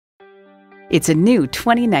It's a new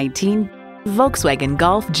 2019 Volkswagen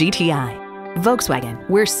Golf GTI. Volkswagen,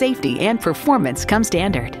 where safety and performance come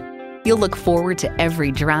standard. You'll look forward to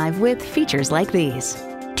every drive with features like these: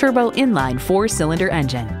 turbo inline 4-cylinder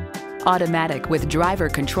engine, automatic with driver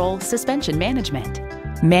control suspension management,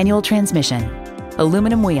 manual transmission,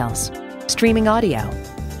 aluminum wheels, streaming audio,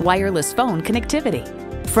 wireless phone connectivity,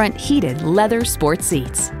 front heated leather sport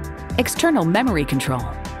seats, external memory control,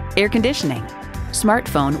 air conditioning,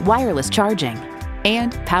 smartphone wireless charging,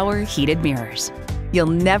 and power heated mirrors. You'll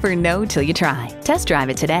never know till you try. Test drive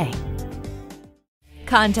it today.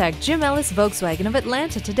 Contact IJim Ellis Volkswagen of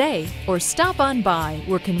Atlanta today or stop on by.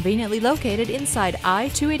 We're conveniently located inside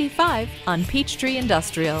I-285 on Peachtree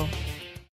Industrial.